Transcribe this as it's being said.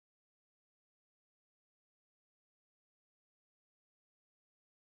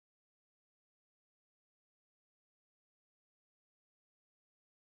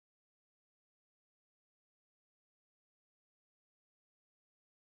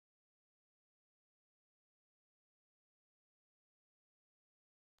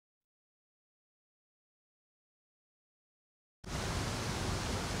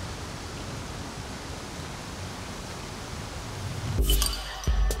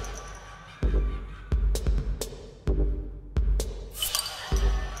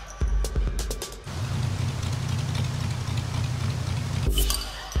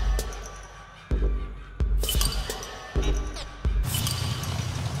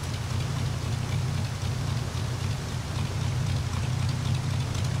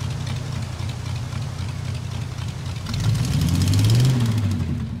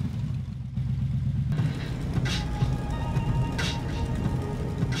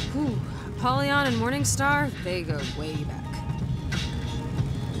Whew. Apollyon and Morningstar, they go way back.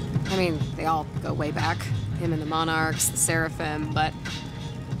 I mean, they all go way back. Him and the Monarchs, the Seraphim, but...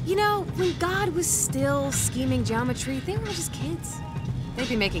 You know, when God was still scheming geometry, they were just kids. They'd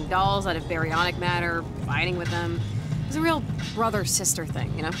be making dolls out of baryonic matter, fighting with them. It was a real brother-sister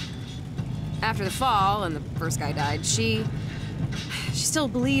thing, you know? After the fall, and the first guy died, she still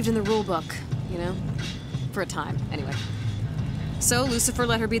believed in the rule book, you know? For a time, anyway. So Lucifer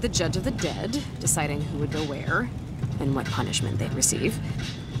let her be the judge of the dead, deciding who would go where, and what punishment they'd receive.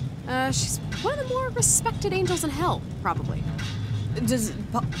 She's one of the more respected angels in hell, probably. Does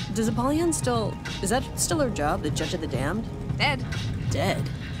Apollyon still... Is that still her job, the judge of the damned? Dead. Dead?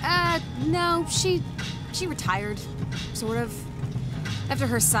 No, she retired, sort of. After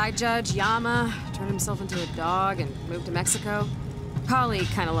her side judge, Yama, turned himself into a dog and moved to Mexico, Polly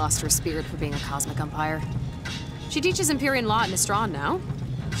kind of lost her spirit for being a cosmic umpire. She teaches Empyrean law at Nistron now.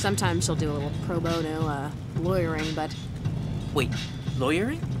 Sometimes she'll do a little pro bono, lawyering, but... Wait,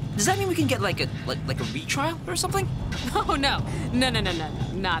 lawyering? Does that mean we can get like a retrial or something? Oh, no. No.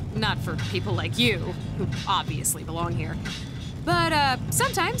 Not for people like you, who obviously belong here. But,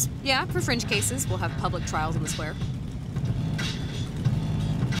 sometimes, yeah, for fringe cases, we'll have public trials in the square.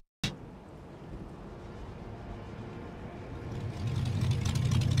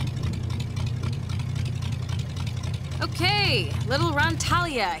 Okay, Little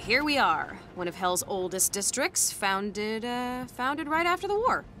Rantalia, here we are. One of Hell's oldest districts, founded right after the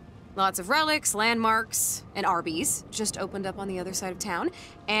war. Lots of relics, landmarks, and Arby's just opened up on the other side of town.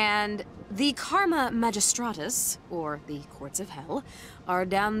 And the Karma Magistratus, or the Courts of Hell, are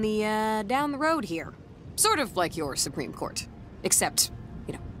down the road here. Sort of like your Supreme Court. Except,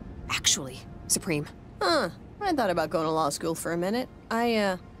 you know, actually supreme. Huh. I thought about going to law school for a minute.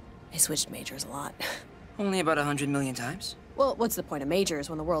 I switched majors a lot. Only about 100 million times? Well, what's the point of majors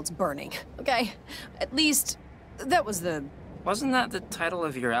when the world's burning? Okay? At least, that was the... Wasn't that the title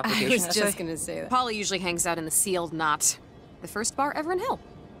of your application I was essay? just gonna say that. Polly usually hangs out in the Sealed Knot. The first bar ever in Hell.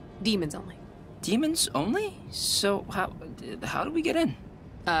 Demons only. Demons only? So how do we get in?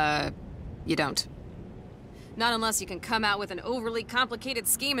 You don't. Not unless you can come out with an overly complicated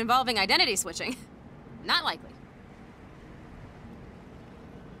scheme involving identity switching. Not likely.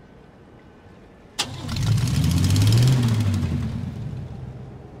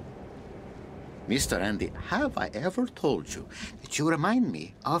 Mr. Andy, have I ever told you that you remind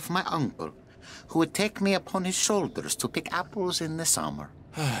me of my uncle, who would take me upon his shoulders to pick apples in the summer?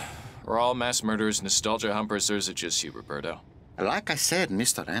 We're all mass murderers, nostalgia humpers, or is it just you, Roberto? Like I said,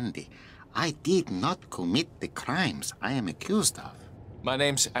 Mr. Andy, I did not commit the crimes I am accused of. My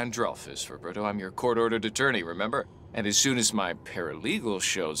name's Androlphus, Roberto. I'm your court-ordered attorney, remember? And as soon as my paralegal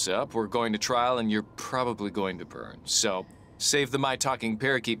shows up, we're going to trial and you're probably going to burn. So... save the my talking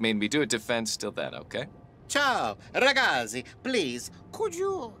parakeet made me do it defense till then, okay? Ciao, ragazzi, please,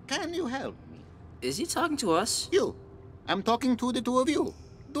 can you help me? Is he talking to us? You. I'm talking to the two of you.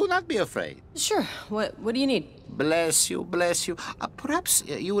 Do not be afraid. Sure. What do you need? Bless you, bless you. Perhaps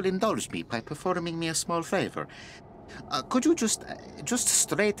you will indulge me by performing me a small favor. Could you just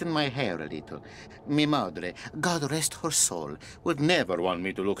straighten my hair a little? Mi madre, God rest her soul, would never want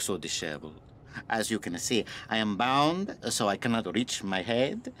me to look so disheveled. As you can see, I am bound, so I cannot reach my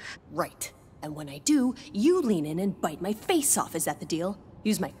head. Right. And when I do, you lean in and bite my face off. Is that the deal?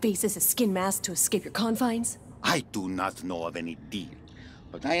 Use my face as a skin mask to escape your confines? I do not know of any deal,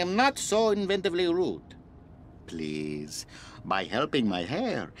 but I am not so inventively rude. Please, by helping my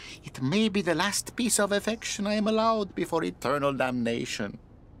hair, it may be the last piece of affection I am allowed before eternal damnation.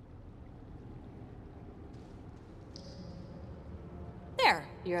 There.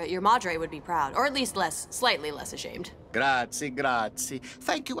 Your madre would be proud, or at least slightly less ashamed. Grazie, grazie.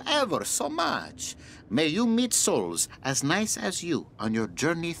 Thank you ever so much. May you meet souls as nice as you on your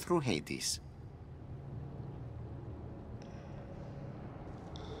journey through Hades.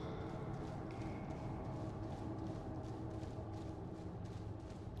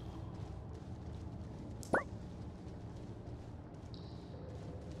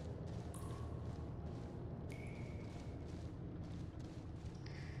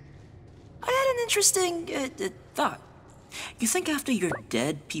 Interesting thought. You think after you're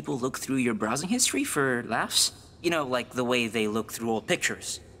dead, people look through your browsing history for laughs? You know, like the way they look through old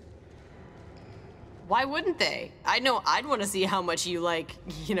pictures. Why wouldn't they? I know I'd want to see how much you like,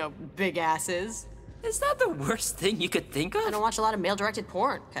 big asses. Is that the worst thing you could think of? I don't watch a lot of male-directed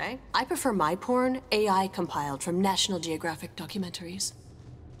porn, okay? I prefer my porn AI compiled from National Geographic documentaries.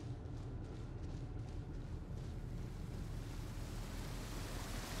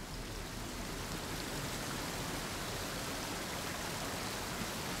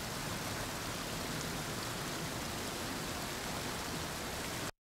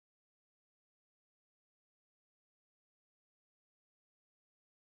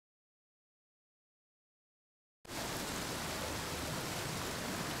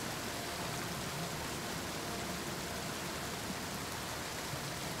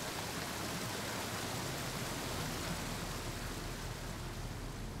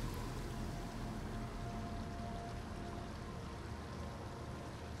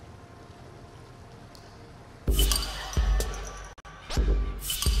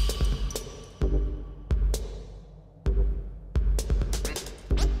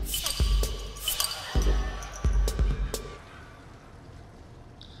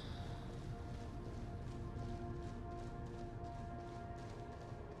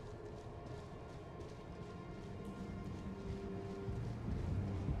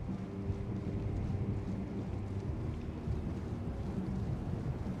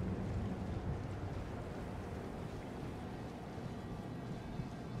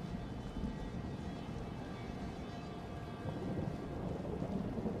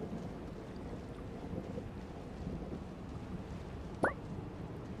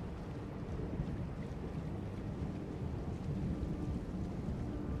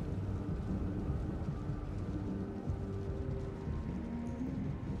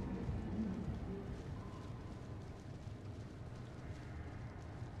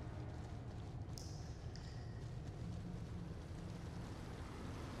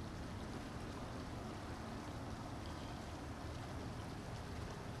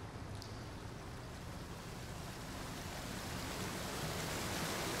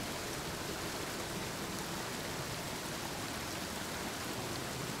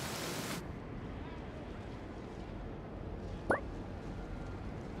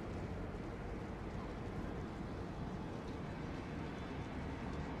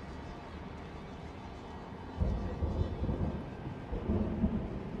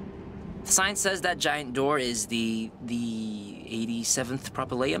 The sign says that giant door is the 87th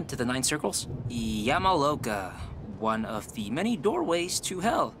propylaeum to the 9 circles. Yamaloka, one of the many doorways to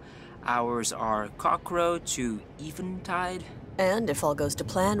hell. Ours are Cockrow to Eventide. And if all goes to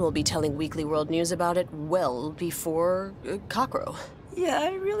plan, we'll be telling Weekly World News about it well before Cockrow. Yeah,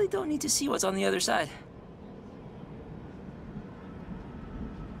 I really don't need to see what's on the other side.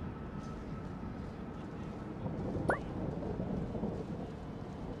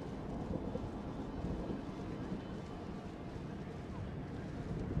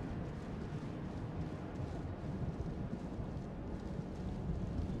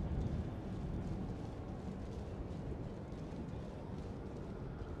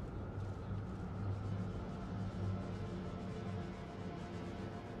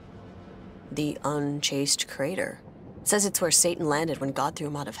 The Unchased Crater. Says it's where Satan landed when God threw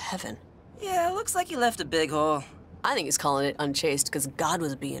him out of heaven. Yeah, looks like he left a big hole. I think he's calling it unchaste because God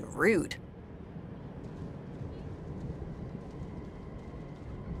was being rude.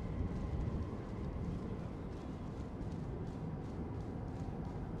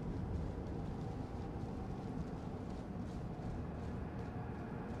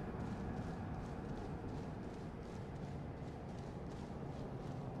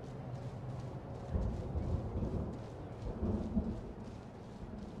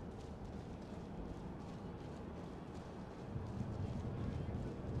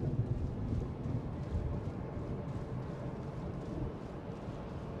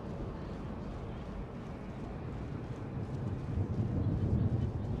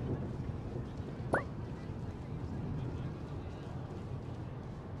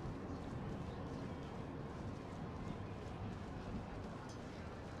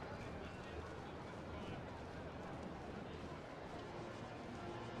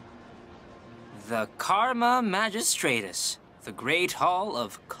 The Karma Magistratus, the Great Hall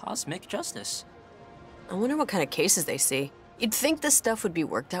of Cosmic Justice. I wonder what kind of cases they see. You'd think this stuff would be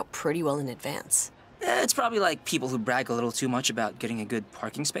worked out pretty well in advance. It's probably like people who brag a little too much about getting a good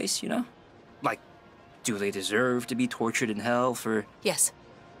parking space, you know? Like, do they deserve to be tortured in hell for... Yes.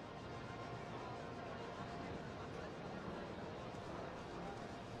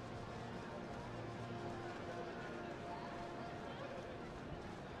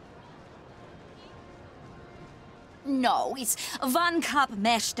 No, it's 1 cup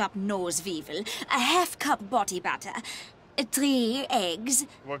mashed up nosweevil, a half cup body butter, 3 eggs,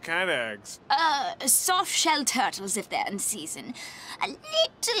 What kind of eggs? soft shell turtles if they're in season, a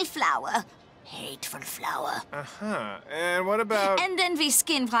little flour, hateful flour. Uh-huh. And what about... And then we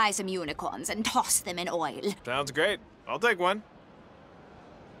skin fry some unicorns and toss them in oil. Sounds great. I'll take one.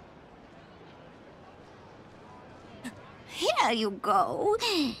 Here you go.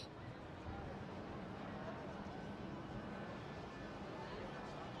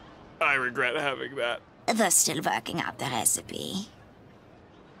 I regret having that. They're still working out the recipe.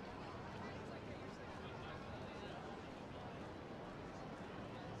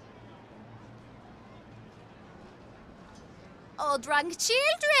 Oh, drunk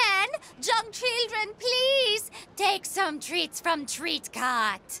children, please take some treats from Treat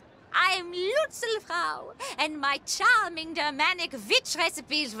Cart. I'm Lutzelfrau, and my charming Germanic witch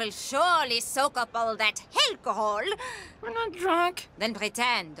recipes will surely soak up all that alcohol. We're not drunk. Then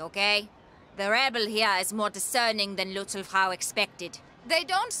pretend, okay? The rebel here is more discerning than Lutzelfrau expected. They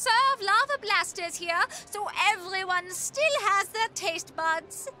don't serve lava blasters here, so everyone still has their taste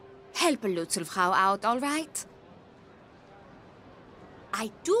buds. Help Lutzelfrau out, all right?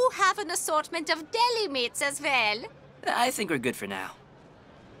 I do have an assortment of deli meats as well. I think we're good for now.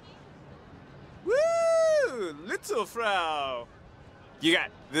 Woo! Little Frau! She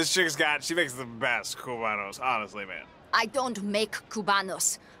makes the best cubanos, honestly, man. I don't make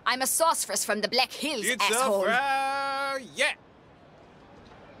cubanos. I'm a sorceress from the Black Hills, asshole. Frau, yeah!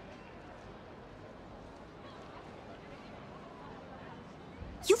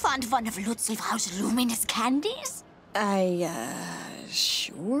 You found one of Lutzelfrau's luminous candies?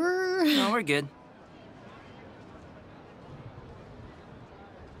 Sure? No, we're good.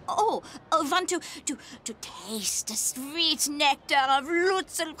 Oh, want to taste the sweet nectar of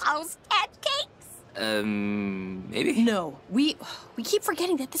Lutzelfrau's cat cakes? Maybe? No, we keep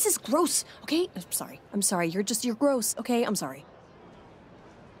forgetting that this is gross, okay? I'm sorry, you're gross, okay? I'm sorry.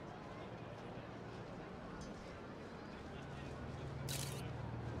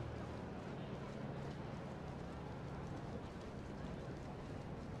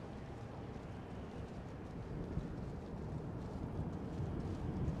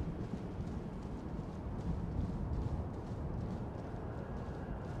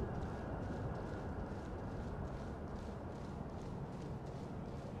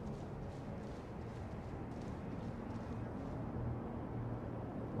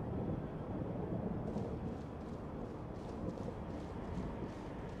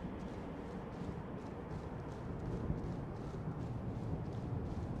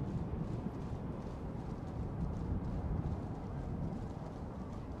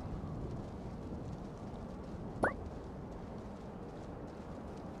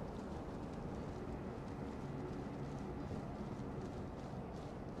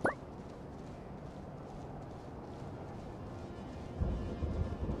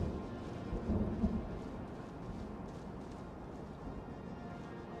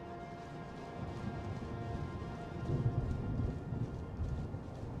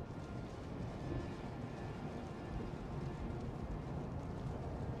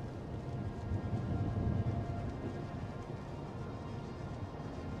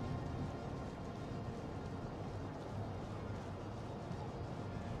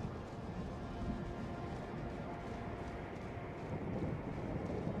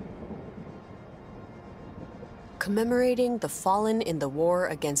 Commemorating the fallen in the war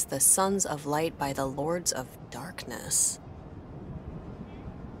against the Sons of Light by the Lords of Darkness.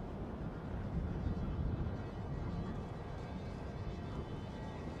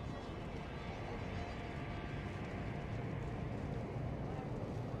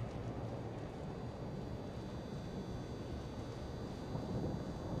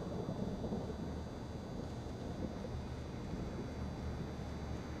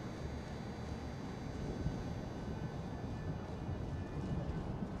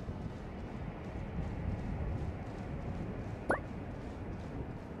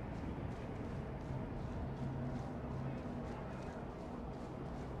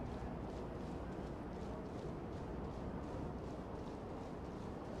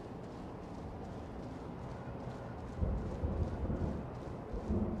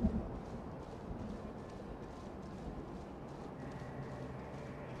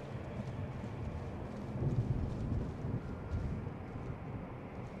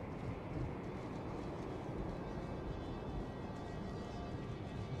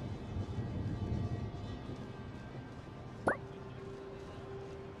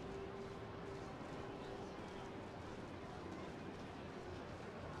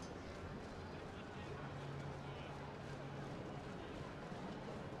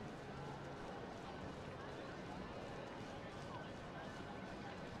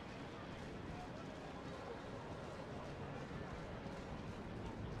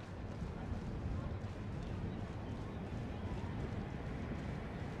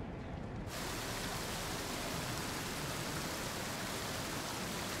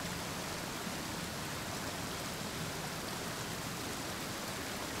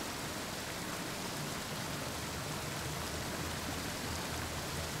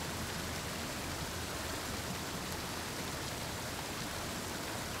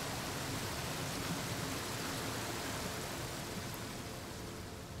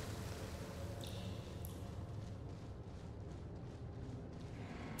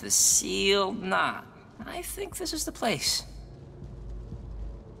 The sealed knot. I think this is the place.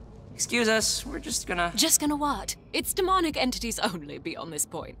 Excuse us, we're just gonna... Just gonna what? It's demonic entities only beyond this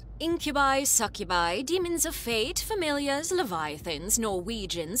point. Incubi, succubi, demons of fate, familiars, leviathans,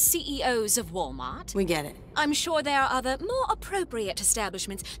 Norwegians, CEOs of Walmart. We get it. I'm sure there are other, more appropriate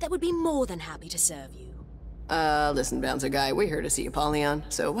establishments that would be more than happy to serve you. Listen, Bouncer Guy, we're here to see Apollyon,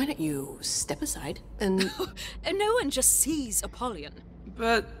 so why don't you step aside and... And no one just sees Apollyon.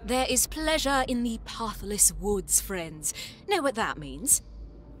 But... There is pleasure in the pathless woods, friends. Know what that means?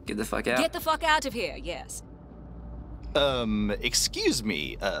 Get the fuck out. Get the fuck out of here, yes. Excuse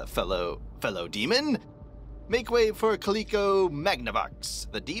me, fellow demon. Make way for Kaliko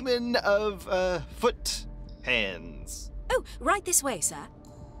Magnavox, the demon of, foot hands. Oh, right this way, sir.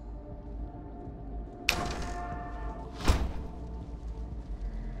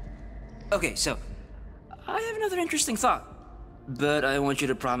 Okay, so, I have another interesting thought. But I want you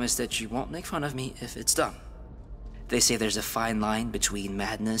to promise that you won't make fun of me if it's done. They say there's a fine line between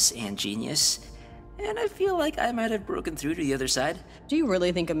madness and genius, and I feel like I might have broken through to the other side. Do you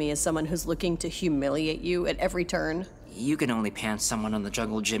really think of me as someone who's looking to humiliate you at every turn? You can only pants someone on the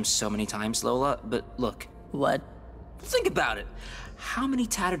jungle gym so many times, Lola, but look. What? Think about it. How many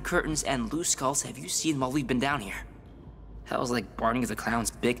tattered curtains and loose skulls have you seen while we've been down here? Hell's like Barney the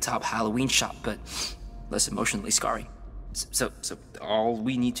Clown's big top Halloween shop, but less emotionally scarring. So all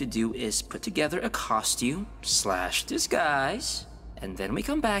we need to do is put together a costume / disguise, and then we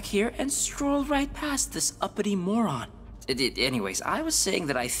come back here and stroll right past this uppity moron. Anyways, I was saying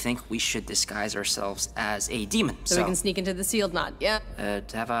that I think we should disguise ourselves as a demon, so we can sneak into the sealed knot, yeah?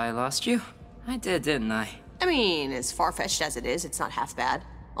 Have I lost you? I did, didn't I? I mean, as far-fetched as it is, it's not half bad.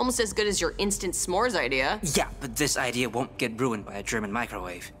 Almost as good as your instant s'mores idea. Yeah, but this idea won't get ruined by a German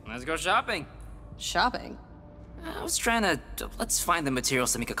microwave. Let's go shopping. Shopping? I was trying to... Let's find the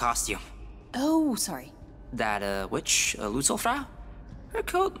materials to make a costume. Oh, sorry. That, witch, Lutzelfrau? Her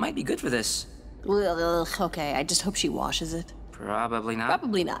coat might be good for this. Okay, I just hope she washes it. Probably not.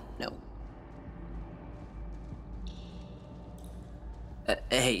 Probably not, no.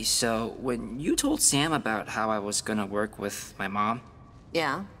 Hey, so when you told Sam about how I was gonna work with my mom...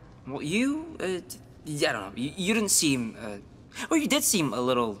 Yeah? Well, you, I don't know, you didn't seem, well, you did seem a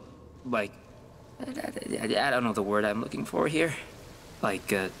little, like... I don't know the word I'm looking for here.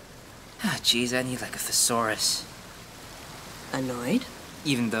 Like, geez, I need like a thesaurus. Annoyed?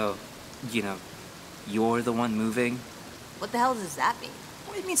 Even though, you know, you're the one moving. What the hell does that mean?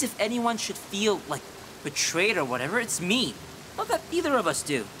 Well, it means if anyone should feel, like, betrayed or whatever, it's me. Not that either of us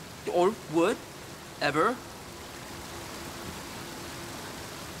do. Or would. Ever.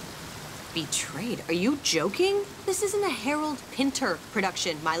 Betrayed? Are you joking? This isn't a Harold Pinter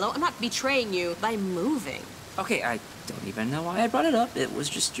production, Milo. I'm not betraying you by moving. Okay, I don't even know why I brought it up. It was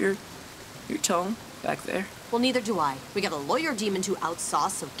just your tone back there. Well, neither do I. We got a lawyer demon to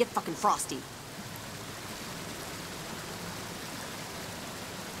outsauce, so get fucking frosty.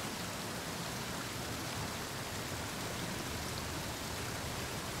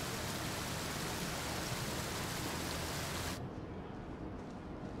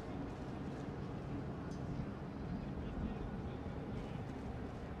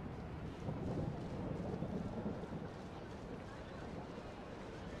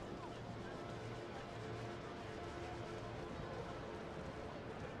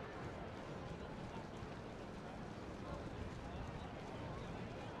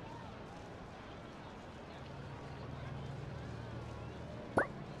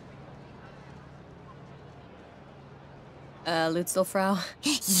 Lutzelfrau?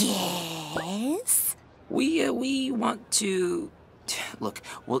 Yes? We want to... Look,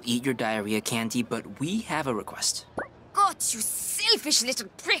 we'll eat your diarrhea candy, but we have a request. God, you selfish little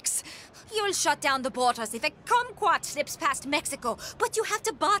pricks! You'll shut down the borders if a kumquat slips past Mexico, but you have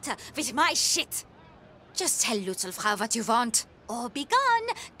to barter with my shit. Just tell Lutzelfrau what you want, or be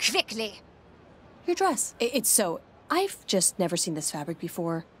gone quickly. Your dress. It's so... I've just never seen this fabric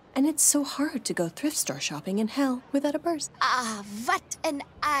before. And it's so hard to go thrift store shopping in hell without a purse. Ah, what an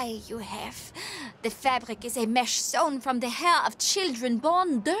eye you have. The fabric is a mesh sewn from the hair of children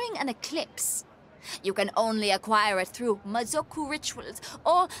born during an eclipse. You can only acquire it through Mazoku rituals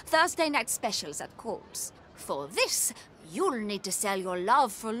or Thursday night specials at Coles. For this, you'll need to sell your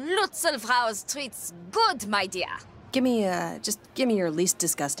love for Lutzelfrau's treats good, my dear. Give me, just give me your least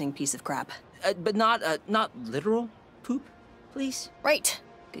disgusting piece of crap. But not literal poop, please? Right.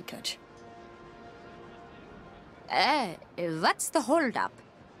 Good catch. What's the holdup?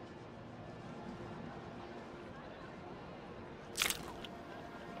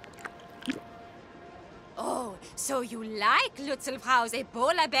 Oh, so you like Lutzelfrau's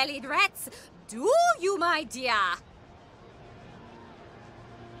Ebola-bellied rats, do you, my dear?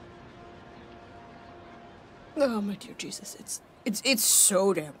 Oh, my dear Jesus, it's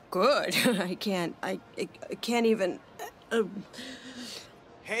so damn good. I can't even...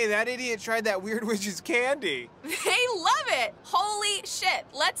 Hey, that idiot tried that weird witch's candy. They love it! Holy shit!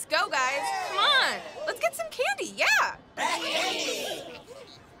 Let's go, guys! Come on! Let's get some candy, yeah!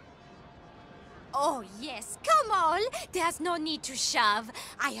 Oh, yes, come on. There's no need to shove.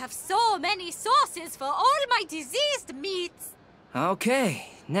 I have so many sauces for all my diseased meats.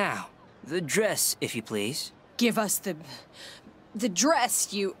 Okay, now, the dress, if you please. Give us the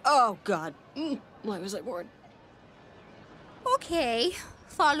dress, you... Oh, God. Why was I born? Okay,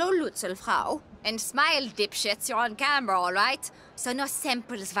 follow Lutzelfrau. And smile, dipshits, you're on camera, all right? So no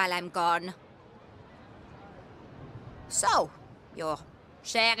samples while I'm gone. So, you're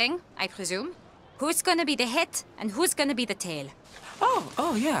sharing, I presume? Who's gonna be the head and who's gonna be the tail?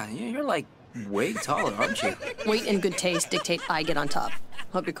 Oh yeah, you're like way taller, aren't you? Weight and good taste dictate I get on top.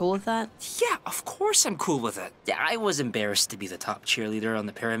 Hope you're cool with that? Yeah, of course I'm cool with it. Yeah, I was embarrassed to be the top cheerleader on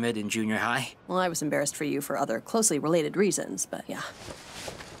the pyramid in junior high. Well, I was embarrassed for you for other closely related reasons, but yeah.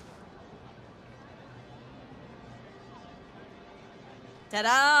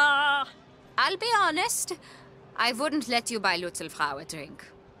 Ta-da! I'll be honest, I wouldn't let you buy Lutzelfrau a drink.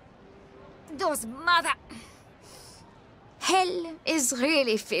 Those mother... Hell is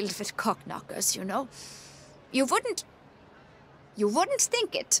really filled with cockknockers, you know. You wouldn't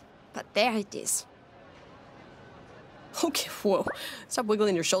think it, but there it is. Okay, whoa. Stop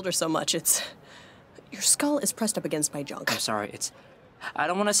wiggling your shoulder so much. Your skull is pressed up against my junk. I'm sorry, I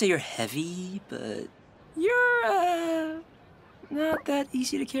don't want to say you're heavy, but you're, not that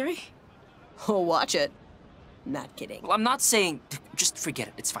easy to carry. Oh, watch it. Not kidding. Well, I'm not saying... Just forget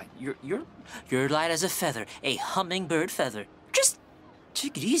it. It's fine. You're light as a feather. A hummingbird feather. Just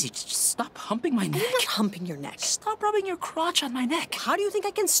take it easy. Just stop humping my neck. I'm not humping your neck. Stop rubbing your crotch on my neck. How do you think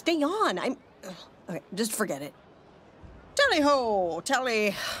I can stay on? Okay, just forget it. Tally-ho!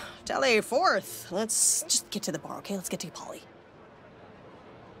 Tally forth. Let's just get to the bar, okay? Let's get to Polly.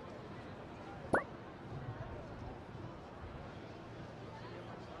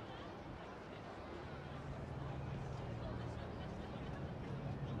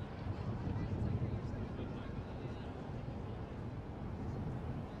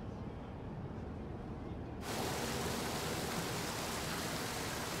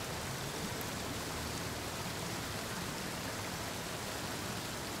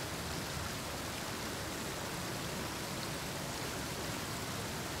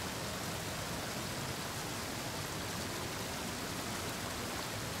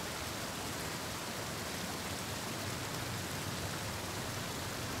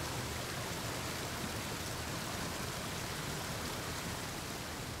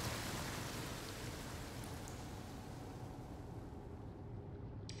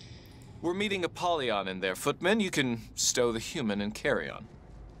 We're meeting Apollyon in there, footman. You can stow the human and carry on.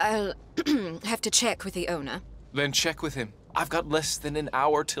 I'll have to check with the owner. Then check with him. I've got less than an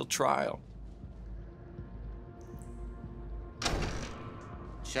hour till trial.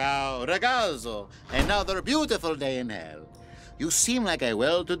 Ciao, ragazzo. Another beautiful day in hell. You seem like a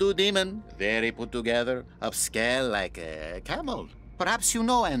well-to-do demon, very put together, upscale like a camel. Perhaps you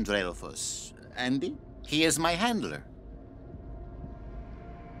know Andrelphus. Andy? He is my handler.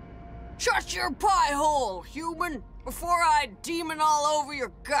 Shut your pie hole, human, before I demon all over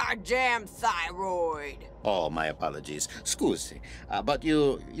your goddamn thyroid. Oh, my apologies. Scusi. But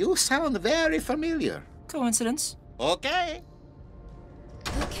you sound very familiar. Coincidence? Okay.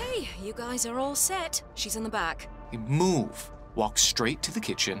 Okay, you guys are all set. She's in the back. You move, walk straight to the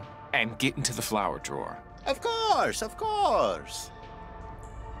kitchen, and get into the flower drawer. Of course, of course.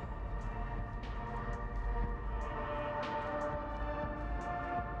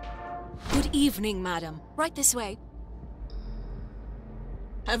 Good evening, madam. Right this way.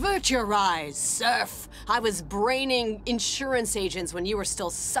 Avert your eyes, serf. I was braining insurance agents when you were still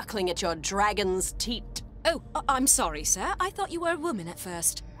suckling at your dragon's teat. Oh, I'm sorry, sir. I thought you were a woman at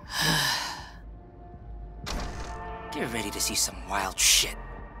first. Get ready to see some wild shit.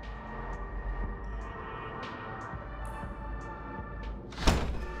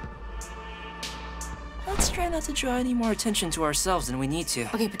 Let's try not to draw any more attention to ourselves than we need to.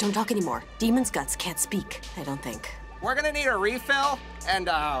 Okay, but don't talk anymore. Demon's guts can't speak, I don't think. We're gonna need a refill and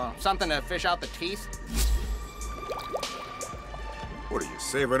something to fish out the teeth. What are you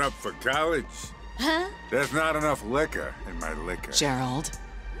saving up for college? Huh? There's not enough liquor in my liquor. Gerald,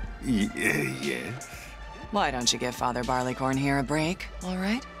 Yes? why don't you give Father Barleycorn here a break, all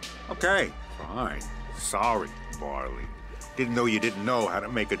right? Okay, fine. Sorry, Barley. Didn't know you didn't know how to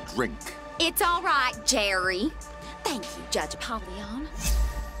make a drink. It's all right, Jerry. Thank you, Judge Apollyon.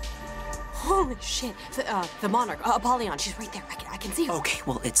 Holy shit. The monarch, Apollyon, she's right there. I can see her. Okay,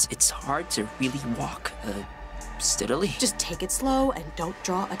 well, it's hard to really walk steadily. Just take it slow and don't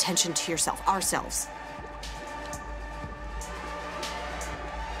draw attention to yourself, ourselves.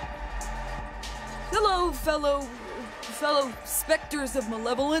 Hello, fellow specters of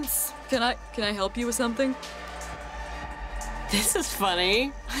malevolence. Can I help you with something? This is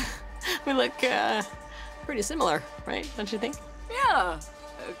funny. We look, pretty similar, right? Don't you think? Yeah,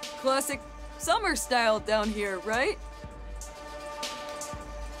 classic summer style down here, right?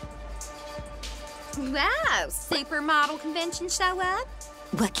 Wow, supermodel convention show up?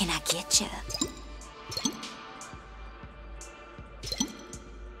 What can I get you?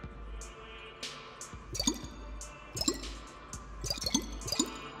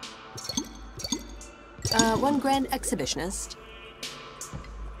 One grand exhibitionist.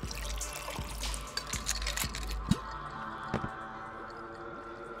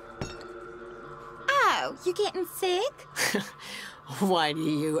 Oh, you getting sick? Why do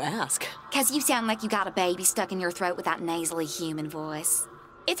you ask? 'Cause you sound like you got a baby stuck in your throat with that nasally human voice.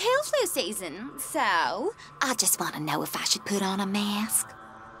 It's hell flu season, so I just want to know if I should put on a mask.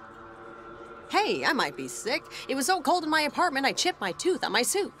 Hey, I might be sick. It was so cold in my apartment, I chipped my tooth on my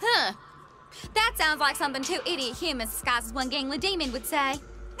suit. Huh. That sounds like something two idiot humans disguised as one gangly demon would say.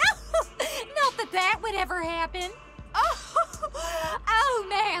 Not that that would ever happen. Oh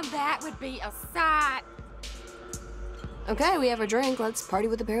man, that would be a sight. Okay, we have our drink. Let's party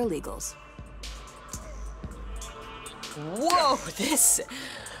with the paralegals. Whoa,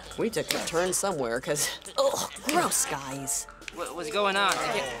 we took a turn somewhere, because, gross, guys. What's going on?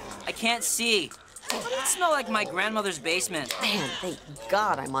 I can't see. It smells like my grandmother's basement. Man, thank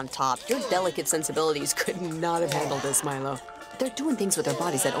God I'm on top. Your delicate sensibilities could not have handled this, Milo. They're doing things with their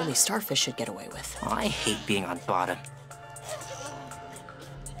bodies that only starfish should get away with. Oh, I hate being on bottom.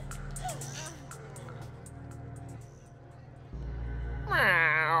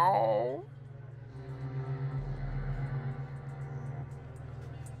 Meow.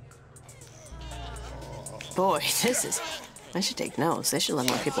 Boy, I should take notes. They should let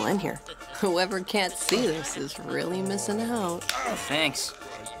more people in here. Whoever can't see this is really missing out. Oh, thanks.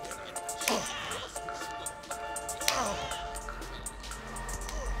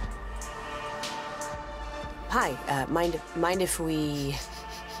 Hi, mind if we...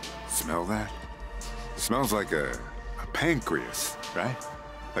 Smell that? Smells like a pancreas, right?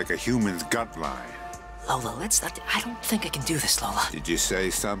 Like a human's gut line. Lola, let's not... I don't think I can do this, Lola. Did you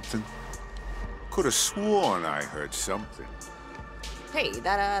say something? Could have sworn I heard something. Hey,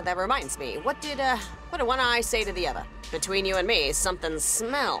 that reminds me. What did one eye say to the other? Between you and me, something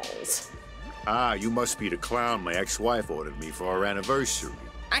smells. Ah, you must be the clown my ex-wife ordered me for our anniversary.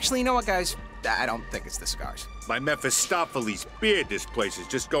 Actually, you know what, guys? I don't think it's the cigars. My Mephistopheles beard this place is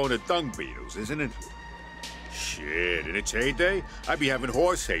just going to dung beetles, isn't it? Shit, in its heyday, I'd be having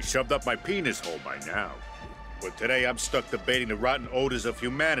horse hay shoved up my penis hole by now. But today I'm stuck debating the rotten odors of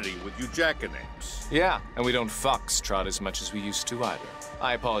humanity with you jackanapes. Yeah, and we don't foxtrot as much as we used to either.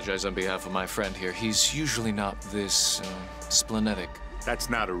 I apologize on behalf of my friend here. He's usually not this, splenetic.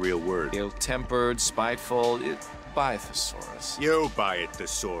 That's not a real word. Ill-tempered, spiteful, by thesaurus. You buy it,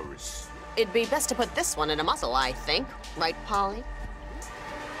 thesaurus. It'd be best to put this one in a muzzle, I think. Right, Polly?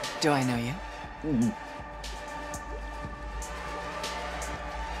 Do I know you?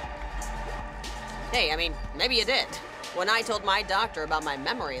 Hey, I mean, maybe you did. When I told my doctor about my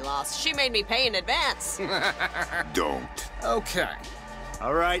memory loss, she made me pay in advance. Don't. Okay.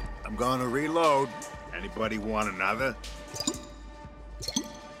 All right, I'm gonna reload. Anybody want another?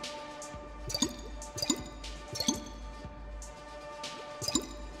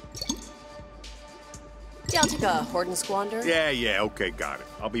 Yeah, I'll take a hoard and squander. Yeah, okay, got it.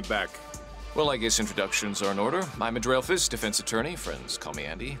 I'll be back. Well, I guess introductions are in order. I'm Adrelphus, defense attorney. Friends call me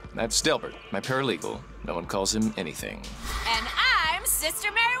Andy. That's Delbert, my paralegal. No one calls him anything. And I'm Sister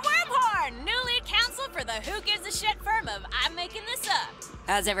Mary Wormhorn, newly counsel for the Who Gives a Shit firm of I'm Making This Up.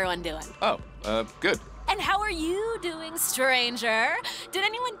 How's everyone doing? Oh, good. And how are you doing, stranger? Did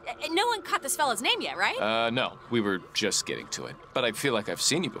no one caught this fella's name yet, right? No. We were just getting to it. But I feel like I've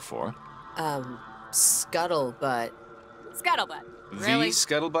seen you before. Scuttlebutt. Scuttlebutt. The Really?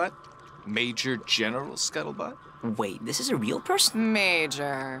 Scuttlebutt? Major General Scuttlebutt? Wait, this is a real person?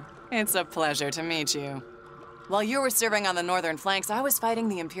 Major, it's a pleasure to meet you. While you were serving on the northern flanks, I was fighting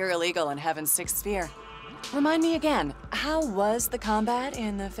the Imperial Eagle in Heaven's Sixth Sphere. Remind me again, how was the combat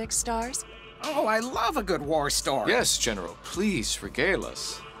in the Fixed Stars? Oh, I love a good war story. Yes, General. Please regale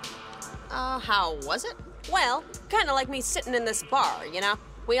us. How was it? Well, kind of like me sitting in this bar, you know?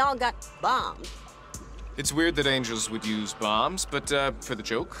 We all got bombed. It's weird that angels would use bombs, but for the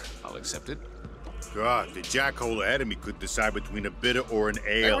joke, I'll accept it. God, the jackhole ahead of me could decide between a bitter or an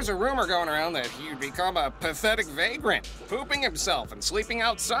ale. There was a rumor going around that he'd become a pathetic vagrant, pooping himself and sleeping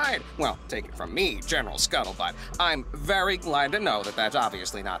outside. Well, take it from me, General Scuttlebutt. I'm very glad to know that that's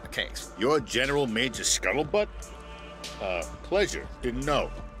obviously not the case. You're General Major Scuttlebutt? Pleasure. Didn't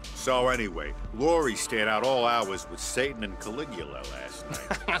know. So anyway, Lori stayed out all hours with Satan and Caligula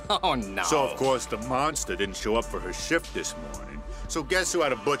last night. Oh, no. So, of course, the monster didn't show up for her shift this morning. So guess who had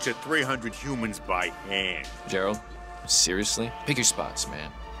to butcher 300 humans by hand? Gerald, seriously? Pick your spots,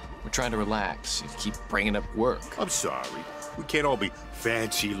 man. We're trying to relax. You keep bringing up work. I'm sorry. We can't all be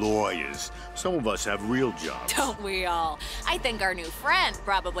fancy lawyers. Some of us have real jobs. Don't we all? I think our new friend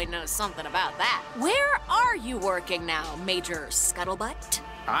probably knows something about that. Where are you working now, Major Scuttlebutt?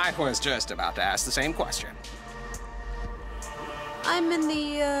 I was just about to ask the same question. I'm in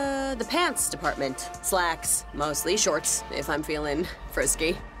the pants department. Slacks, mostly shorts, if I'm feeling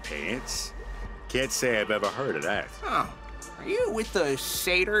frisky. Pants? Can't say I've ever heard of that. Oh, are you with the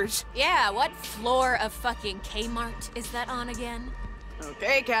satyrs? Yeah, what floor of fucking Kmart is that on again?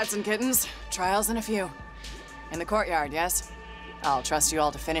 Okay, cats and kittens. Trials in a few. In the courtyard, yes? I'll trust you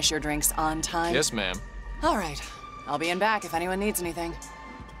all to finish your drinks on time. Yes, ma'am. All right. I'll be in back if anyone needs anything.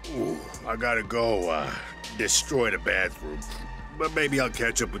 Ooh, I gotta go, destroy the bathroom. But maybe I'll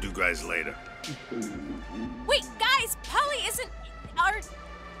catch up with you guys later. Wait, guys, Polly isn't our...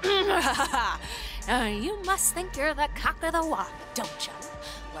 you must think you're the cock of the walk, don't you?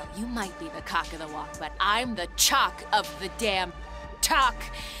 Well, you might be the cock of the walk, but I'm the chalk of the damn talk.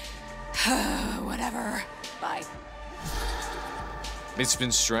 Whatever. Bye. It's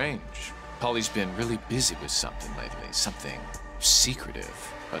been strange. Polly's been really busy with something lately, something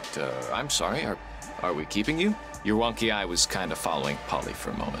secretive. But, I'm sorry, are we keeping you? Your wonky eye was kind of following Polly for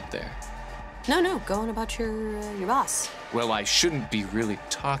a moment there. No, go on about your boss. Well, I shouldn't be really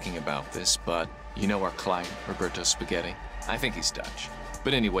talking about this, but you know our client, Roberto Spaghetti? I think he's Dutch.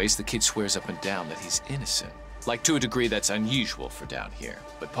 But anyways, the kid swears up and down that he's innocent. Like, to a degree that's unusual for down here.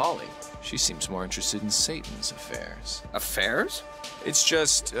 But Polly, she seems more interested in Satan's affairs. Affairs? It's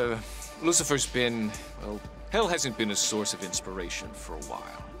just, Lucifer's been, well, hell hasn't been a source of inspiration for a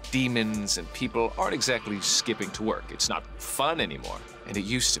while. Demons and people aren't exactly skipping to work. It's not fun anymore. And it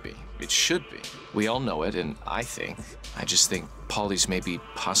used to be. It should be. We all know it, and I just think Polly's maybe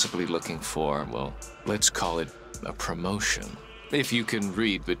possibly looking for, well, let's call it a promotion. If you can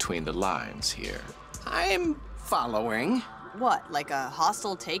read between the lines here. I'm following. What, like a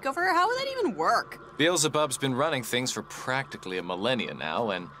hostile takeover? How would that even work? Beelzebub's been running things for practically a millennia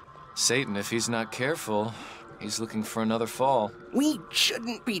now, and Satan, if he's not careful, he's looking for another fall. We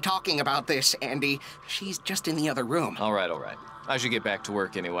shouldn't be talking about this, Andy. She's just in the other room. All right. I should get back to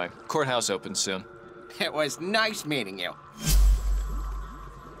work anyway. Courthouse opens soon. It was nice meeting you.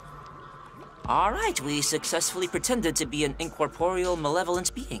 All right, we successfully pretended to be an incorporeal malevolence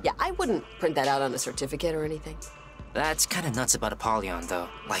being. Yeah, I wouldn't print that out on a certificate or anything. That's kind of nuts about Apollyon, though.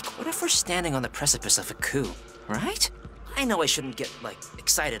 Like, what if we're standing on the precipice of a coup, right? I know I shouldn't get, like,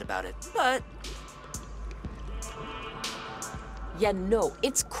 excited about it, but... Yeah, no,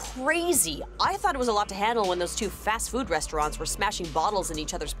 it's crazy. I thought it was a lot to handle when those two fast food restaurants were smashing bottles in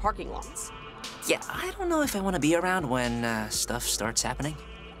each other's parking lots. Yeah, I don't know if I want to be around when stuff starts happening.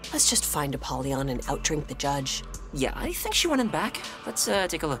 Let's just find Apollyon and outdrink the judge. Yeah, I think she went in back. Let's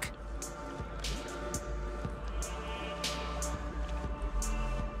take a look.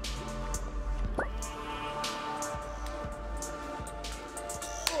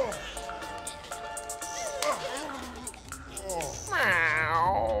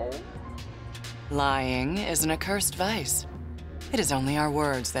 Lying is an accursed vice. It is only our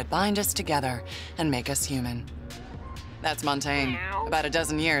words that bind us together and make us human. That's Montaigne, about a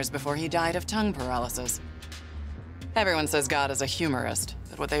dozen years before he died of tongue paralysis. Everyone says God is a humorist,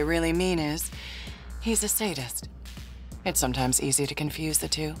 but what they really mean is, he's a sadist. It's sometimes easy to confuse the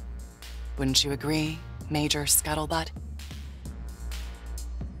two. Wouldn't you agree, Major Scuttlebutt?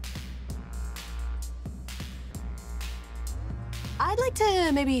 I'd like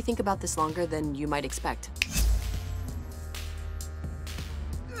to maybe think about this longer than you might expect.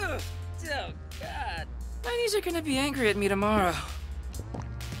 Oh, God. My knees are gonna be angry at me tomorrow.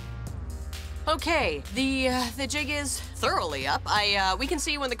 Okay, the jig is thoroughly up. We can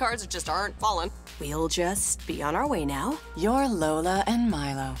see when the cards just aren't falling. We'll just be on our way now. You're Lola and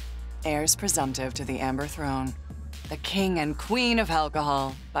Milo, heirs presumptive to the Amber Throne. The king and queen of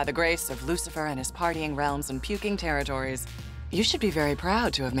alcohol, by the grace of Lucifer and his partying realms and puking territories. You should be very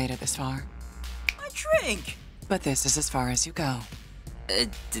proud to have made it this far. My drink! But this is as far as you go.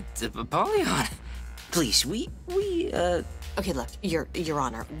 Apollyon, please, we. Okay, look, Your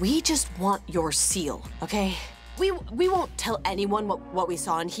Honor, we just want your seal, okay? We won't tell anyone what we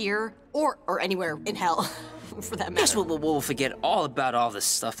saw in here, or anywhere in hell, for that matter. Yes, we'll forget all about all this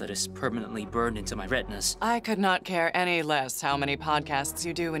stuff that is permanently burned into my retinas. I could not care any less how many podcasts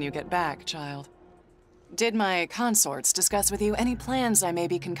you do when you get back, child. Did my consorts discuss with you any plans I may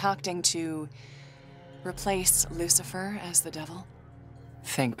be concocting to replace Lucifer as the devil?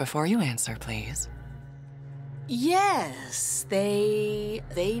 Think before you answer, please. Yes, they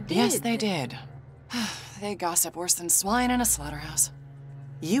did. Yes, they did. They gossip worse than swine in a slaughterhouse.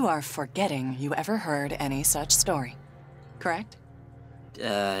 You are forgetting you ever heard any such story, correct?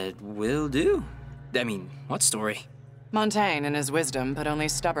 Will do. I mean, what story? Montaigne, in his wisdom, put only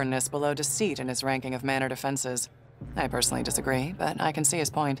stubbornness below deceit in his ranking of mannered offenses. I personally disagree, but I can see his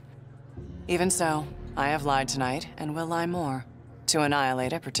point. Even so, I have lied tonight, and will lie more, to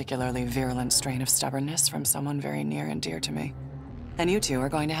annihilate a particularly virulent strain of stubbornness from someone very near and dear to me. And you two are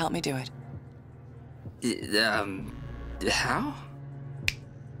going to help me do it. How?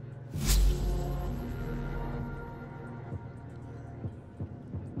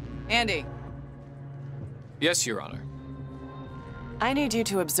 Andy. Yes, Your Honor. I need you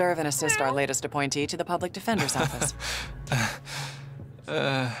to observe and assist our latest appointee to the Public Defender's Office.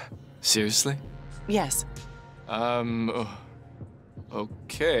 Seriously? Yes.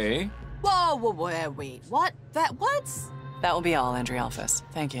 Okay. Whoa, wait, what? That will be all, Andrialphus.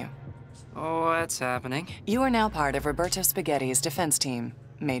 Thank you. Oh, what's happening? You are now part of Roberto Spaghetti's defense team,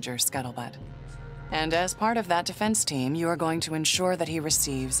 Major Scuttlebutt. And as part of that defense team, you are going to ensure that he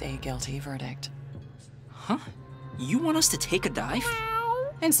receives a guilty verdict. Huh? You want us to take a dive?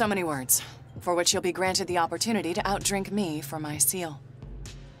 In so many words, for which you'll be granted the opportunity to outdrink me for my seal.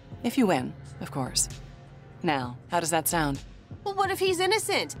 If you win, of course. Now, how does that sound? Well, what if he's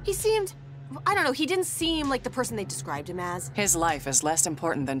innocent? He seemed... I don't know, he didn't seem like the person they described him as. His life is less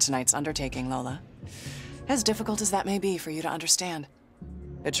important than tonight's undertaking, Lola. As difficult as that may be for you to understand.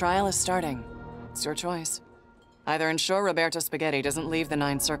 The trial is starting. It's your choice. Either ensure Roberto Spaghetti doesn't leave the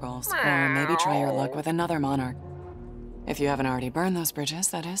 9 circles, or maybe try your luck with another monarch. If you haven't already burned those bridges,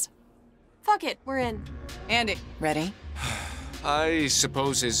 that is. Fuck it, we're in. Andy, ready? I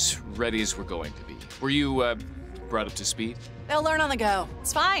suppose as ready as we're going to be. Were you, brought up to speed? They'll learn on the go.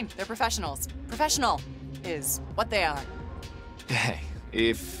 It's fine. They're professionals. Professional is what they are. Hey,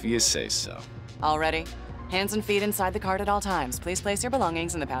 if you say so. All ready? Hands and feet inside the cart at all times. Please place your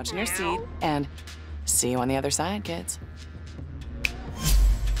belongings in the pouch in your seat. And see you on the other side, kids.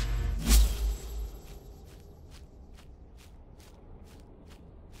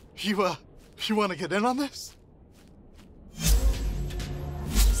 You want to get in on this?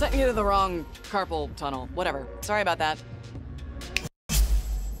 Sent you to the wrong carpal tunnel. Whatever. Sorry about that.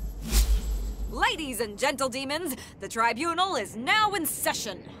 Ladies and gentle demons, the tribunal is now in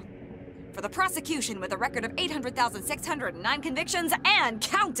session. For the prosecution with a record of 800,609 convictions and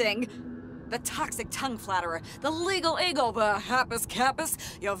counting, the toxic tongue flatterer, the legal eagle, the happus capus,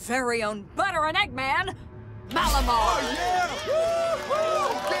 your very own butter and egg man, Malamar!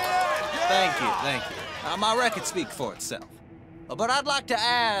 Oh, yeah! Thank you. My record speaks for itself. But I'd like to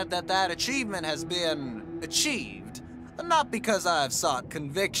add that achievement has been achieved, not because I have sought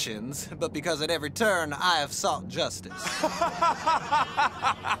convictions, but because at every turn I have sought justice.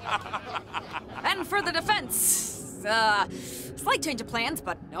 And for the defense, slight change of plans,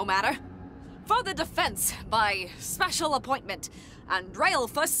 but no matter. For the defense, by special appointment,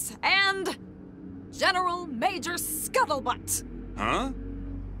 Andrealphus and General Major Scuttlebutt. Huh?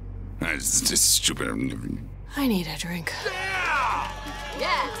 That's just stupid. I need a drink.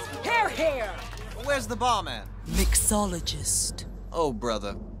 Yes, here! Where's the barman? Mixologist. Oh,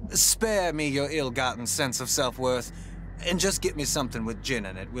 brother, spare me your ill-gotten sense of self-worth, and just get me something with gin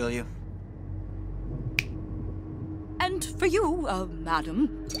in it, will you? And for you,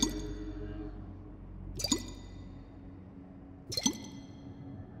 madam.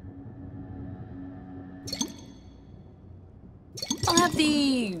 I'll have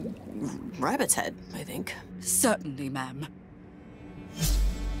the rabbit's head, I think. Certainly, ma'am.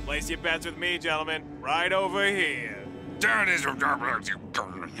 Place your bets with me, gentlemen. Right over here.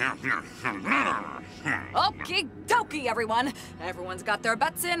 Okie dokie, everyone. Everyone's got their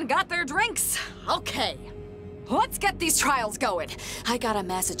bets in, got their drinks. Okay. Let's get these trials going. I got a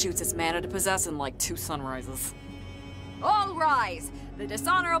Massachusetts manna to possess in like 2 sunrises. All rise. The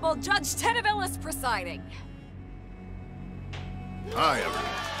dishonorable Judge Tinavillis presiding. Hi, everyone.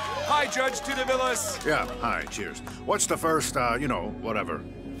 Hi, Judge Tinavillis. Yeah, hi, cheers. What's the first, whatever?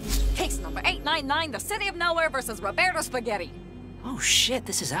 Case number 899, the City of Nowhere versus Roberto Spaghetti. Oh shit,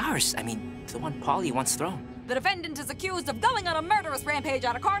 this is ours. I mean, the one Paulie once thrown. The defendant is accused of going on a murderous rampage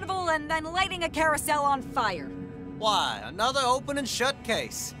at a carnival and then lighting a carousel on fire. Why, another open and shut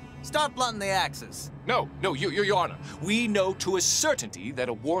case. Start blunting the axes. No, Your Honor. We know to a certainty that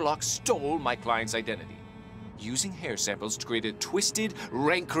a warlock stole my client's identity, using hair samples to create a twisted,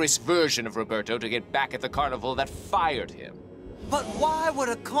 rancorous version of Roberto to get back at the carnival that fired him. But why would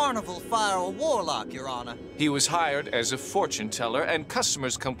a carnival fire a warlock, Your Honor? He was hired as a fortune teller, and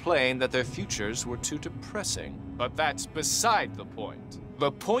customers complained that their futures were too depressing. But that's beside the point.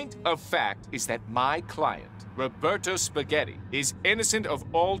 The point of fact is that my client, Roberto Spaghetti, is innocent of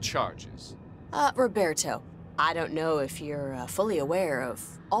all charges. Roberto, I don't know if you're fully aware of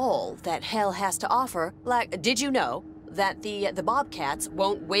all that hell has to offer. Like, did you know that the Bobcats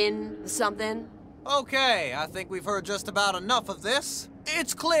won't win something? Okay, I think we've heard just about enough of this.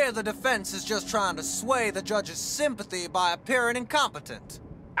 It's clear the defense is just trying to sway the judge's sympathy by appearing incompetent.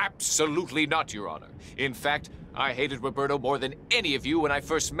 Absolutely not, Your Honor. In fact, I hated Roberto more than any of you when I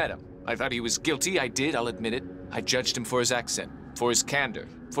first met him. I thought he was guilty, I'll admit it. I judged him for his accent, for his candor,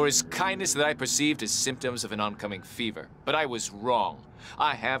 for his kindness that I perceived as symptoms of an oncoming fever. But I was wrong.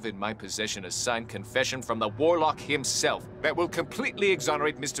 I have in my possession a signed confession from the warlock himself that will completely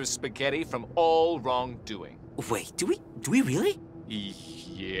exonerate Mr. Spaghetti from all wrongdoing. Wait, do we really?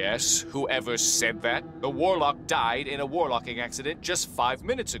 Yes, whoever said that? The warlock died in a warlocking accident just 5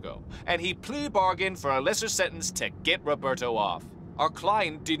 minutes ago, and he plea bargained for a lesser sentence to get Roberto off. Our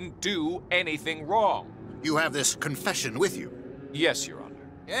client didn't do anything wrong. You have this confession with you? Yes, Your Honor.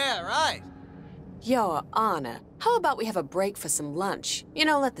 Yeah, right. Your Honor, how about we have a break for some lunch? You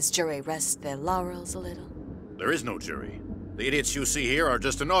know, let this jury rest their laurels a little. There is no jury. The idiots you see here are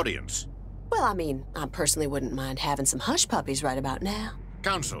just an audience. Well, I mean, I personally wouldn't mind having some hush puppies right about now.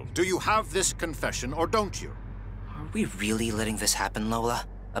 Counsel, do you have this confession or don't you? Are we really letting this happen, Lola?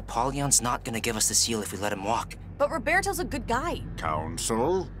 Apollyon's not gonna give us the seal if we let him walk. But Roberto's a good guy.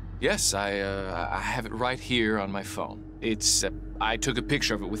 Counsel? Yes, I have it right here on my phone. It's, I took a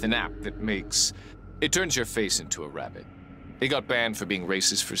picture of it with an app that it turns your face into a rabbit. It got banned for being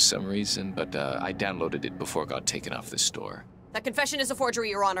racist for some reason, but I downloaded it before it got taken off the store. That confession is a forgery,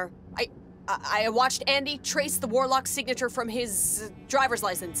 Your Honor. I watched Andy trace the warlock's signature from his driver's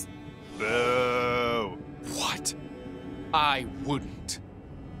license. Boo! What? I wouldn't.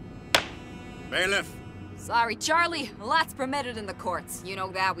 Bailiff! Sorry, Charlie. A lot's permitted in the courts. You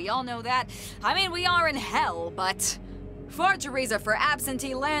know that. We all know that. I mean, we are in hell, but forgeries are for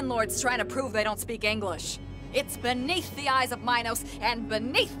absentee landlords trying to prove they don't speak English. It's beneath the eyes of Minos and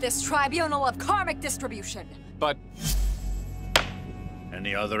beneath this tribunal of karmic distribution. But...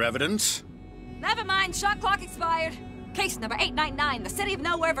 Any other evidence? Never mind. Shot clock expired. Case number 899, the City of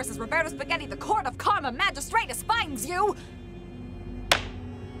Nowhere versus Roberto Spaghetti, the Court of Karma Magistratus finds you...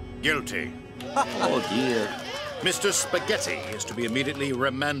 Guilty. Oh, dear. Mr. Spaghetti is to be immediately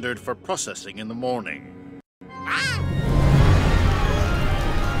remanded for processing in the morning.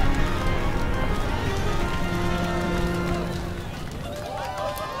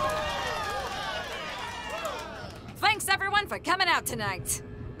 Thanks everyone for coming out tonight.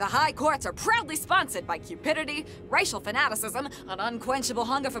 The high courts are proudly sponsored by cupidity, racial fanaticism, an unquenchable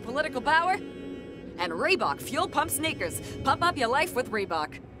hunger for political power, and Reebok Fuel Pump Sneakers. Pump up your life with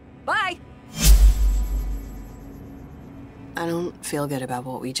Reebok. Bye! I don't feel good about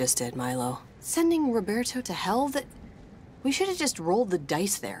what we just did, Milo. Sending Roberto to hell? We should have just rolled the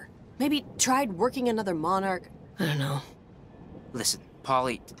dice there. Maybe tried working another monarch. I don't know. Listen,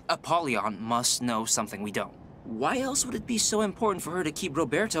 Apollyon must know something we don't. Why else would it be so important for her to keep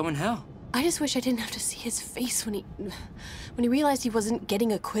Roberto in hell? I just wish I didn't have to see his face when he realized he wasn't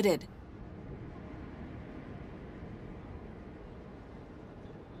getting acquitted.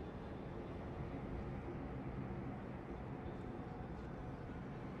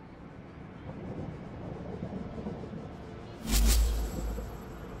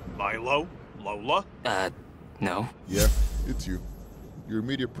 Milo? Lola? No. Yeah, it's you. Your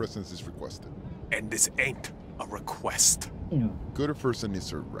immediate presence is requested. And this ain't a request. Go to First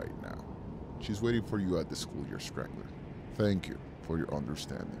Anissa right now. She's waiting for you at the schoolyard strangler. Thank you for your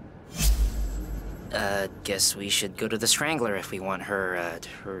understanding. Guess we should go to the Strangler if we want her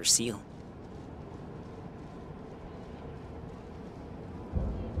seal.